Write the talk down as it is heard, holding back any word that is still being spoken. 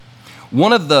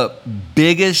One of the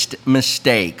biggest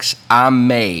mistakes I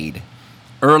made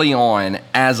early on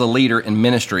as a leader in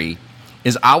ministry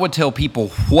is I would tell people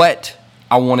what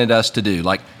I wanted us to do.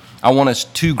 Like, I want us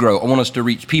to grow. I want us to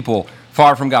reach people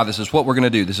far from God. This is what we're going to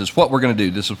do. This is what we're going to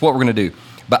do. This is what we're going to do.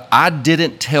 But I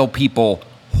didn't tell people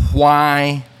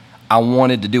why I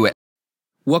wanted to do it.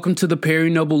 Welcome to the Perry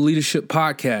Noble Leadership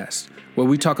Podcast, where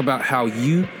we talk about how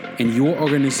you and your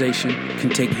organization can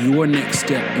take your next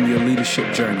step in your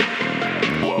leadership journey.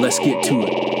 Let's get to it.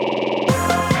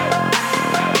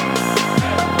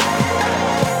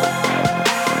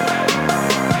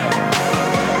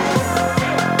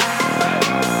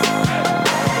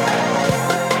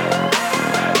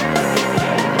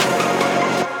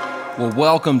 Well,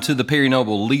 welcome to the Perry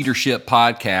Noble Leadership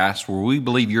Podcast, where we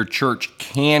believe your church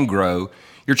can grow,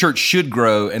 your church should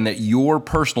grow, and that your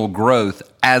personal growth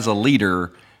as a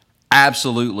leader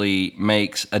absolutely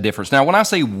makes a difference. Now, when I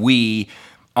say we,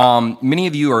 many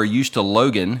of you are used to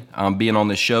Logan being on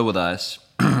this show with us.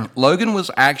 Logan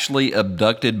was actually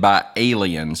abducted by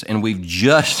aliens, and we've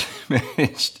just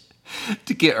managed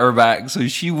to get her back. So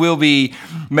she will be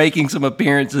making some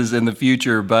appearances in the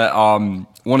future, but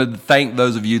wanted to thank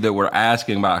those of you that were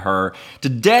asking about her.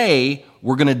 Today,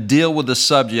 we're going to deal with the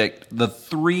subject, the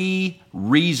 3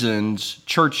 reasons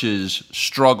churches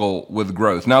struggle with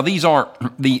growth. Now, these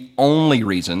aren't the only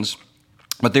reasons,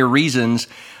 but they're reasons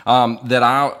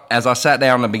that as I sat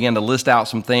down and began to list out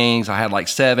some things, I had like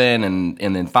 7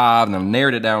 and then 5, and I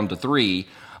narrowed it down to 3.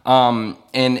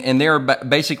 And there are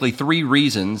basically 3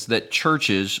 reasons that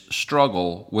churches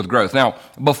struggle with growth. Now,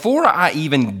 before I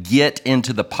even get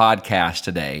into the podcast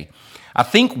today, I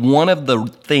think one of the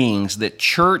things that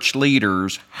church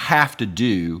leaders have to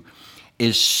do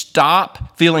is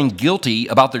stop feeling guilty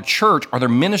about their church or their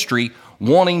ministry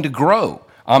wanting to grow.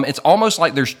 It's almost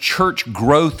like there's church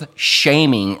growth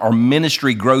shaming or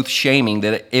ministry growth shaming,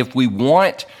 that if we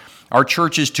want our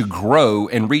churches to grow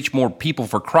and reach more people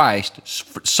for Christ,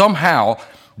 somehow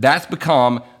that's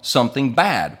become something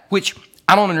bad, which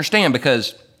I don't understand,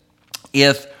 because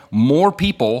if more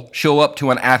people show up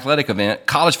to an athletic event,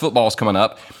 college football is coming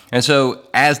up, and so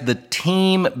as the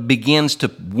team begins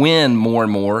to win more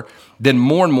and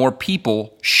more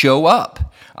people show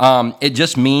up. It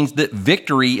just means that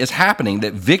victory is happening,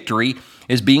 that victory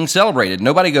is being celebrated.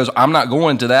 Nobody goes, I'm not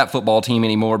going to that football team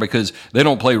anymore because they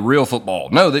don't play real football.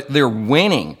 No, they're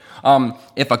winning.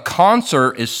 If a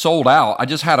concert is sold out, I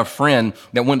just had a friend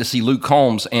that went to see Luke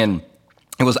Combs, and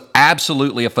it was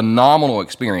absolutely a phenomenal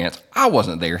experience. I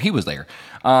wasn't there. He was there.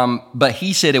 But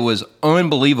he said it was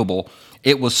unbelievable.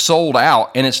 It was sold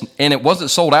out, and it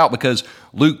wasn't sold out because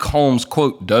Luke Combs,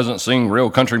 quote, doesn't sing real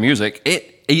country music.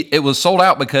 It was sold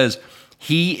out because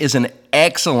he is an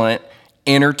excellent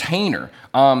entertainer.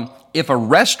 If a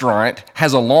restaurant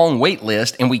has a long wait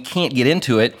list and we can't get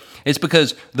into it, it's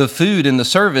because the food and the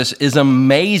service is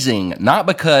amazing, not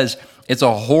because it's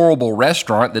a horrible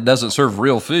restaurant that doesn't serve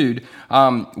real food.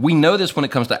 We know this when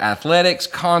it comes to athletics,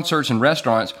 concerts, and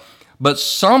restaurants, but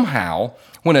somehow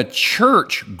when a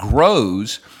church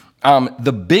grows,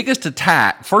 the biggest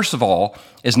attack, first of all,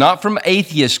 is not from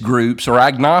atheist groups or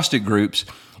agnostic groups.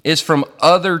 It's from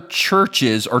other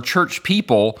churches or church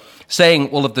people saying,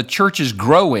 well, if the church is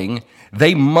growing,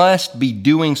 they must be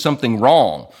doing something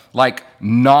wrong, like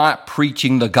not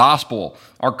preaching the gospel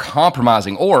or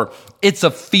compromising, or it's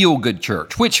a feel-good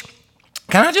church, which,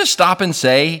 can I just stop and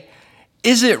say,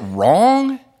 is it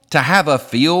wrong to have a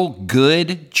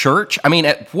feel-good church? I mean,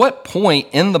 at what point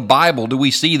in the Bible do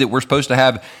we see that we're supposed to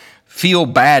have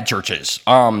feel-bad churches?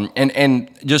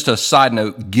 And just a side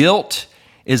note, guilt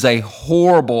is a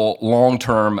horrible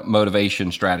long-term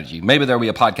motivation strategy. Maybe there'll be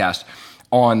a podcast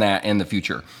on that in the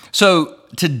future. So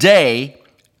today,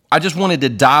 I just wanted to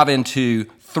dive into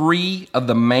 3 of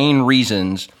the main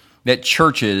reasons that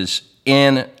churches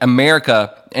in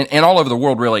America and all over the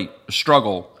world really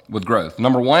struggle with growth.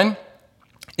 Number 1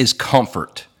 is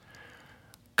comfort.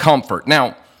 Comfort.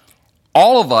 Now,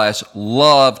 all of us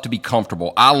love to be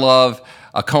comfortable. I love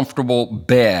a comfortable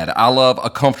bed. I love a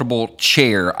comfortable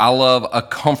chair. I love a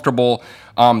comfortable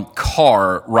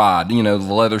car ride. You know,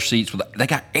 the leather seats. They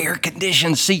got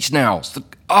air-conditioned seats now. It's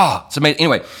amazing.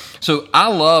 Anyway, so I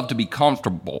love to be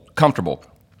comfortable.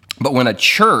 But when a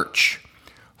church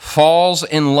falls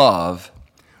in love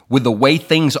with the way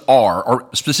things are, or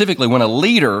specifically when a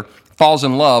leader falls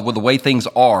in love with the way things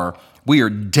are, we are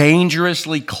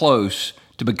dangerously close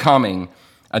to becoming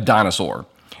a dinosaur.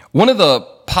 One of the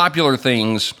popular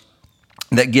things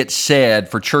that gets said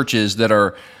for churches that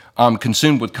are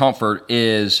consumed with comfort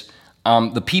is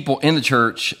the people in the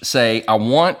church say, I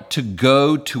want to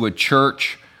go to a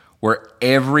church where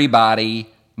everybody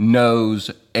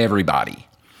knows everybody.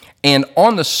 And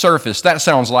on the surface, that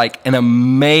sounds like an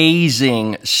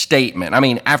amazing statement. I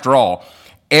mean, after all,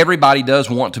 everybody does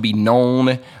want to be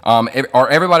known, or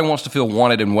everybody wants to feel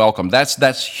wanted and welcome.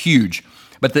 That's huge.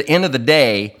 But at the end of the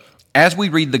day, as we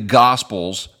read the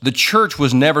Gospels, the church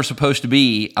was never supposed to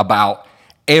be about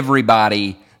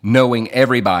everybody knowing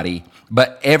everybody,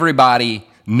 but everybody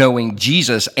knowing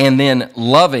Jesus and then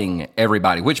loving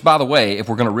everybody, which, by the way, if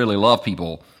we're going to really love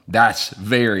people, that's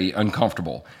very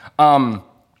uncomfortable.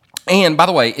 And by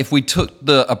the way, if we took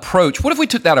the approach, what if we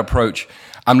took that approach?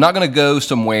 I'm not going to go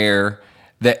somewhere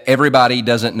that everybody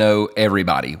doesn't know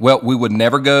everybody. Well, we would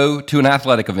never go to an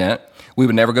athletic event. We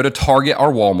would never go to Target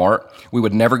or Walmart. We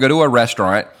would never go to a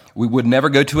restaurant. We would never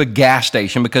go to a gas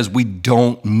station because we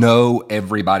don't know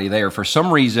everybody there. For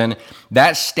some reason,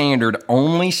 that standard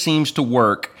only seems to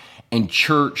work in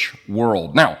church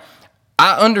world. Now,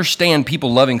 I understand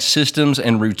people loving systems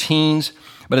and routines,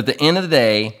 but at the end of the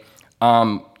day,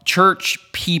 church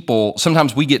people,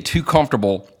 sometimes we get too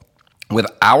comfortable with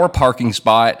our parking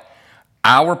spot,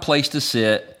 our place to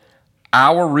sit,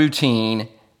 our routine,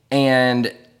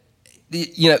 and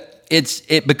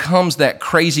it becomes that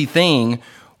crazy thing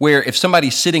where if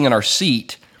somebody's sitting in our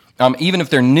seat, even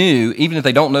if they're new, even if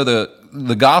they don't know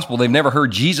the gospel, they've never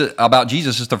heard about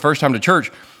Jesus, it's their first time to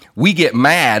church, we get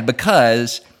mad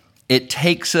because it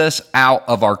takes us out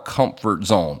of our comfort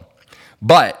zone.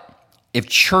 But if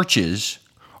churches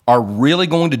are really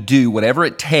going to do whatever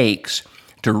it takes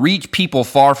to reach people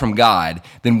far from God,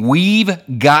 then we've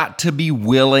got to be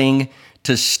willing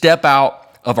to step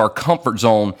out of our comfort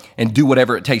zone and do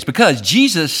whatever it takes. Because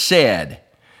Jesus said,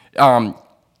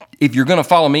 if you're going to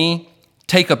follow me,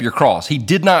 take up your cross. He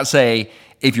did not say,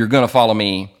 if you're going to follow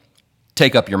me,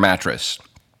 take up your mattress.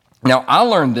 Now, I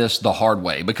learned this the hard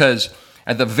way because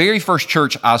at the very first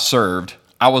church I served,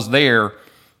 I was there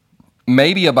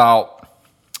maybe about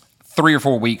 3 or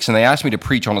 4 weeks, and they asked me to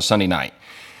preach on a Sunday night.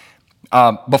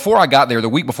 Before I got there, the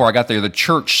week before I got there, the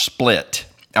church split.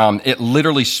 It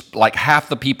literally, like half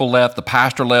the people left, the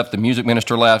pastor left, the music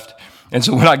minister left. And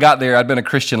so when I got there, I'd been a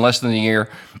Christian less than a year,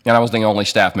 and I was the only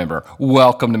staff member.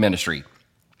 Welcome to ministry.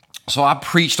 So I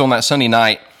preached on that Sunday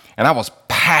night, and I was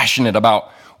passionate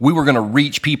about we were going to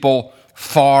reach people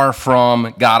far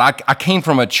from God. I came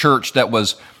from a church that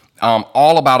was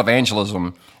all about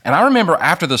evangelism. And I remember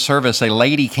after the service, a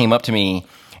lady came up to me,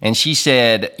 and she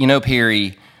said,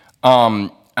 Perry,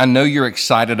 I know you're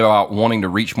excited about wanting to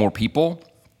reach more people,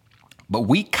 but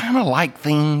we kind of like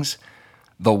things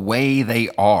the way they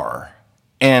are.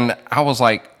 And I was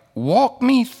like, walk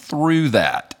me through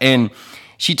that. And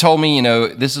she told me,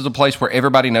 this is a place where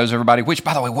everybody knows everybody, which,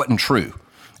 by the way, wasn't true.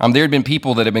 There had been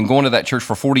people that had been going to that church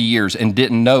for 40 years and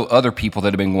didn't know other people that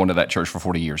had been going to that church for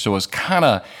 40 years. So it was kind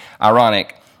of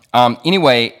ironic.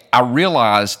 Anyway, I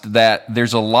realized that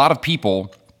there's a lot of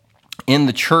people in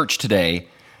the church today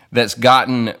that's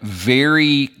gotten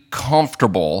very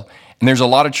comfortable, and there's a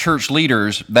lot of church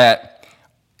leaders that,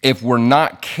 if we're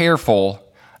not careful,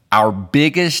 our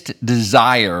biggest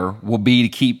desire will be to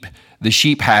keep the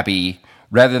sheep happy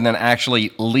rather than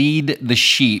actually lead the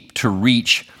sheep to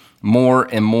reach more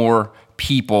and more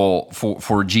people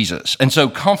for Jesus. And so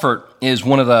comfort is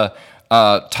one of the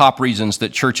top reasons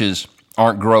that churches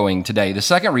aren't growing today. The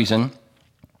second reason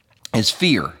is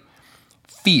fear.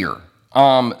 Fear.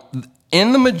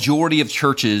 In the majority of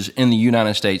churches in the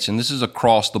United States, and this is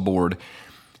across the board,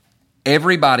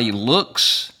 everybody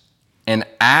looks and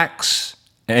acts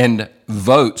and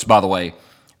votes, by the way,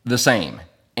 the same.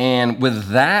 And with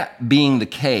that being the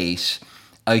case,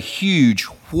 a huge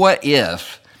what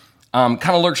if kind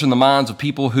of lurks in the minds of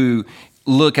people who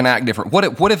look and act different.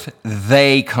 What if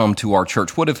they come to our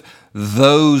church? What if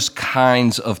those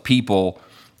kinds of people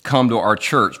come to our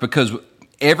church? Because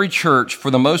every church, for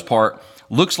the most part,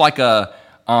 looks like a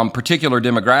particular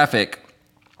demographic,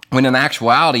 when in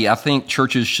actuality, I think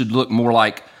churches should look more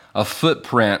like a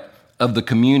footprint of the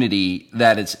community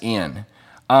that it's in.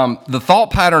 The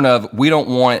thought pattern of we don't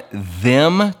want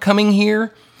them coming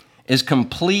here is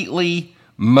completely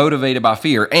motivated by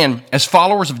fear. And as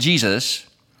followers of Jesus,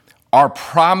 our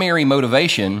primary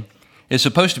motivation is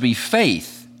supposed to be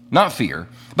faith, not fear.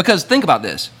 Because think about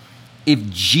this.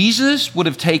 If Jesus would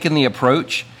have taken the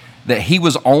approach that he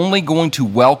was only going to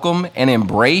welcome and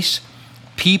embrace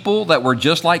people that were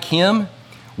just like him,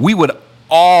 we would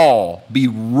all be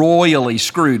royally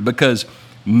screwed because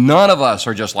none of us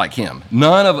are just like him.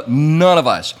 None of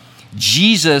us.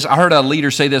 Jesus, I heard a leader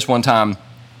say this one time,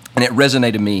 and it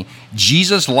resonated with me.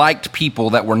 Jesus liked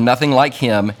people that were nothing like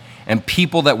him, and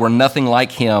people that were nothing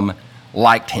like him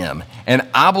liked him. And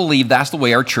I believe that's the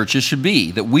way our churches should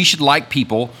be, that we should like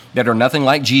people that are nothing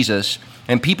like Jesus,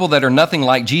 And people that are nothing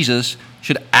like Jesus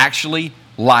should actually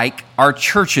like our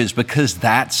churches, because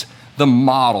that's the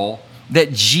model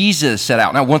that Jesus set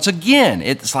out. Now, once again,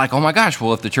 it's like, oh my gosh,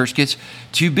 well, if the church gets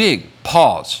too big,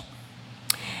 pause.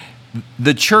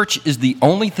 The church is the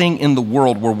only thing in the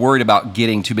world we're worried about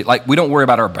getting too big. Like, we don't worry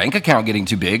about our bank account getting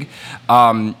too big.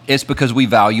 It's because we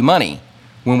value money.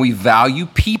 When we value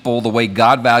people the way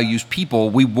God values people,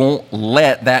 we won't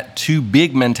let that too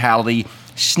big mentality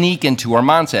sneak into our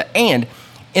mindset. And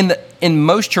in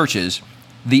most churches,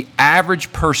 the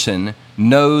average person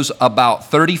knows about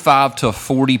 35 to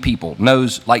 40 people,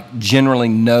 generally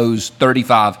knows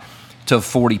 35 to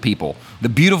 40 people. The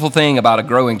beautiful thing about a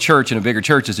growing church and a bigger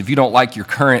church is if you don't like your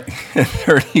current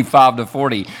 35 to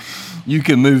 40, you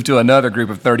can move to another group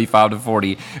of 35 to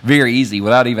 40 very easy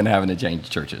without even having to change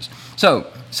churches. So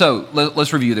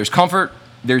let's review. There's comfort,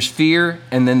 there's fear,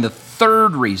 and then the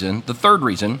third reason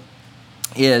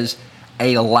is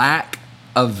a lack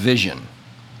of vision.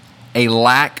 A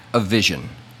lack of vision.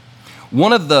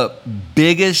 One of the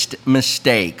biggest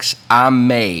mistakes I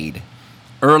made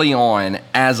early on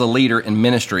as a leader in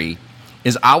ministry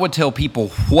is I would tell people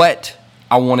what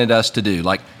I wanted us to do.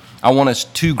 Like, I want us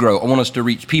to grow. I want us to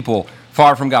reach people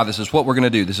far from God. This is what we're going to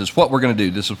do. This is what we're going to do.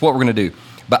 This is what we're going to do.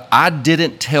 But I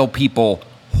didn't tell people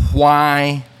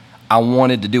why I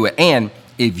wanted to do it. And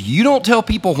if you don't tell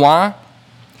people why,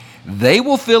 they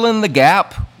will fill in the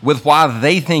gap with why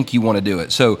they think you want to do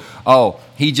it. So,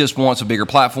 he just wants a bigger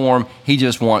platform. He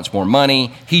just wants more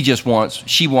money.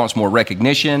 She wants more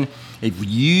recognition. If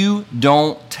you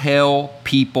don't tell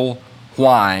people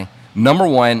why, number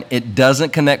one, it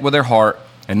doesn't connect with their heart.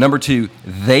 And number two,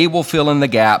 they will fill in the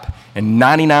gap. And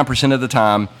 99% of the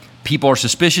time, people are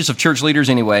suspicious of church leaders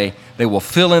anyway. They will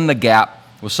fill in the gap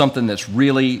with something that's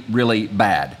really, really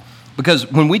bad. Because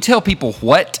when we tell people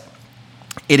what,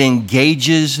 it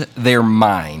engages their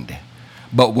mind.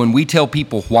 But when we tell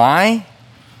people why,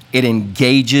 it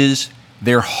engages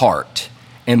their heart.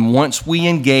 And once we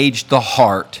engage the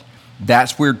heart,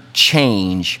 that's where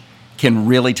change can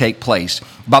really take place.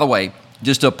 By the way,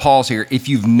 just to pause here, if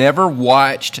you've never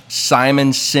watched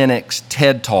Simon Sinek's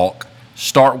TED Talk,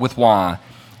 Start With Why,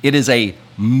 it is a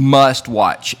must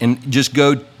watch. And just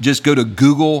go to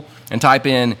Google and type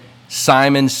in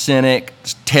Simon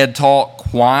Sinek's TED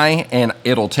Talk, Why, and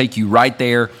it'll take you right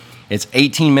there. It's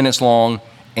 18 minutes long,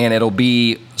 and it'll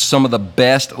be some of the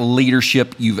best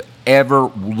leadership you've ever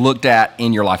looked at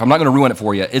in your life. I'm not going to ruin it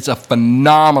for you. It's a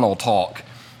phenomenal talk.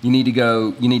 You need to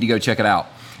go check it out.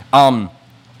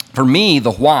 For me,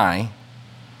 the why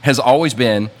has always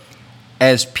been,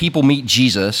 as people meet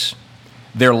Jesus,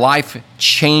 their life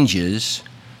changes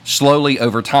slowly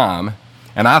over time,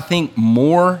 and I think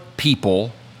more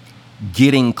people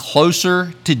getting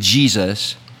closer to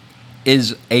Jesus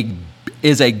is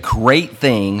a great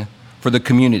thing for the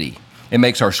community. It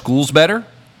makes our schools better.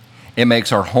 It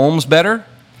makes our homes better.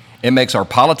 It makes our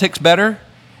politics better.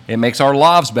 It makes our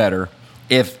lives better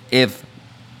if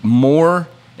more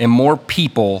and more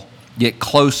people get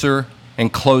closer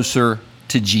and closer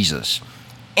to Jesus.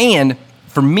 And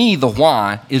for me, the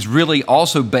why is really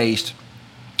also based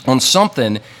on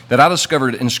something that I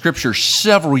discovered in Scripture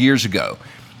several years ago.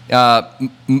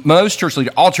 Most church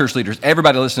leaders, all church leaders,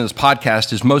 everybody listening to this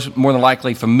podcast is more than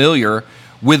likely familiar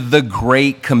with the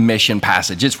Great Commission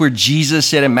passage. It's where Jesus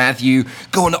said in Matthew,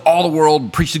 go into all the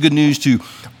world, preach the good news to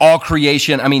all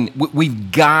creation. I mean,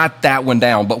 we've got that one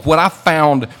down. But what I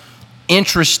found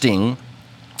interesting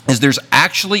is there's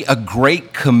actually a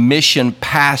Great Commission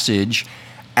passage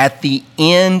at the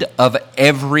end of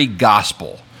every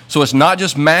gospel. So it's not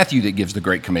just Matthew that gives the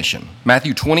Great Commission.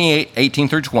 Matthew 28, 18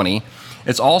 through 20.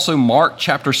 It's also Mark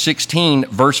chapter 16,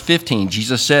 verse 15.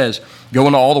 Jesus says, go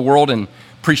into all the world and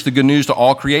preach the good news to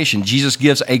all creation. Jesus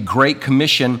gives a Great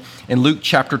Commission in Luke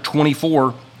chapter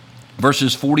 24,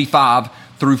 verses 45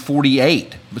 through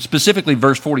 48. But specifically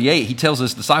verse 48, he tells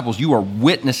his disciples, you are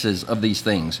witnesses of these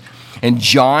things. In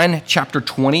John chapter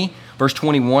 20, verse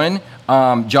 21,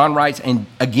 John writes, and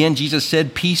again Jesus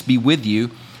said, peace be with you.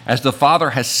 As the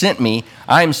Father has sent me,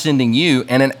 I am sending you.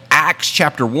 And in Acts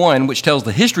chapter 1, which tells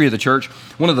the history of the church,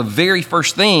 one of the very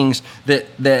first things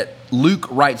that Luke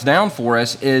writes down for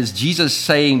us is Jesus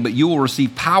saying, but you will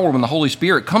receive power when the Holy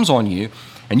Spirit comes on you,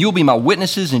 and you'll be my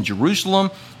witnesses in Jerusalem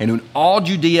and in all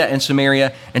Judea and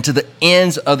Samaria and to the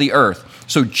ends of the earth.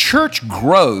 So church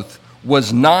growth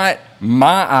was not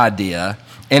my idea,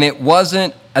 and it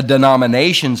wasn't a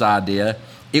denomination's idea.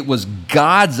 It was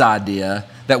God's idea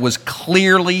that was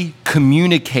clearly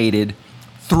communicated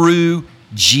through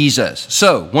Jesus.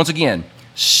 So, once again,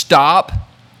 stop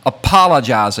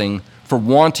apologizing for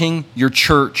wanting your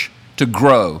church to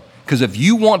grow, Because if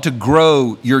you want to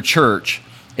grow your church,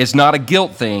 it's not a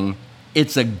guilt thing,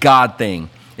 it's a God thing.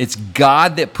 It's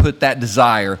God that put that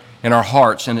desire in our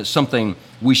hearts, and it's something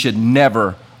we should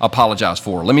never apologize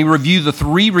for. Let me review the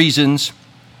 3 reasons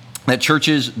that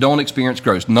churches don't experience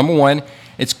growth. Number 1,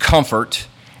 it's comfort,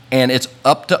 and it's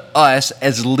up to us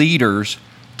as leaders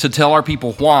to tell our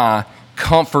people why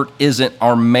comfort isn't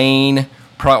our main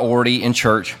priority in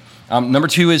church. Number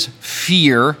 2 is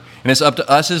fear, and it's up to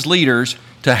us as leaders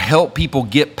to help people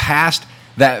get past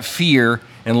that fear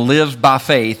and live by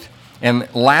faith. And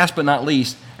last but not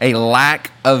least, a lack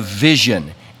of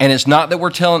vision. And it's not that we're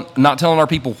not telling our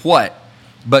people what,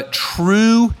 but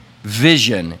true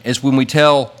vision is when we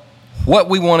tell what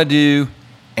we want to do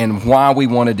and why we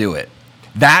want to do it.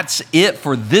 That's it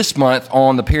for this month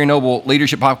on the Perry Noble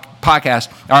Leadership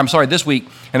Podcast. This week.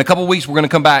 In a couple of weeks, we're going to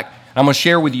come back. I'm going to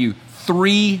share with you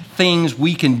 3 things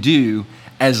we can do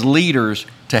as leaders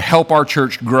to help our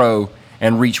church grow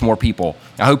and reach more people.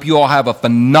 I hope you all have a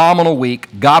phenomenal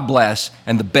week. God bless,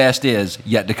 and the best is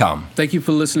yet to come. Thank you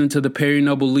for listening to the Perry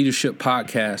Noble Leadership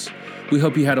Podcast. We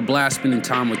hope you had a blast spending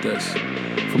time with us.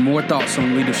 For more thoughts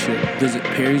on leadership, visit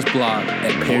Perry's blog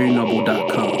at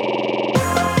perrynoble.com.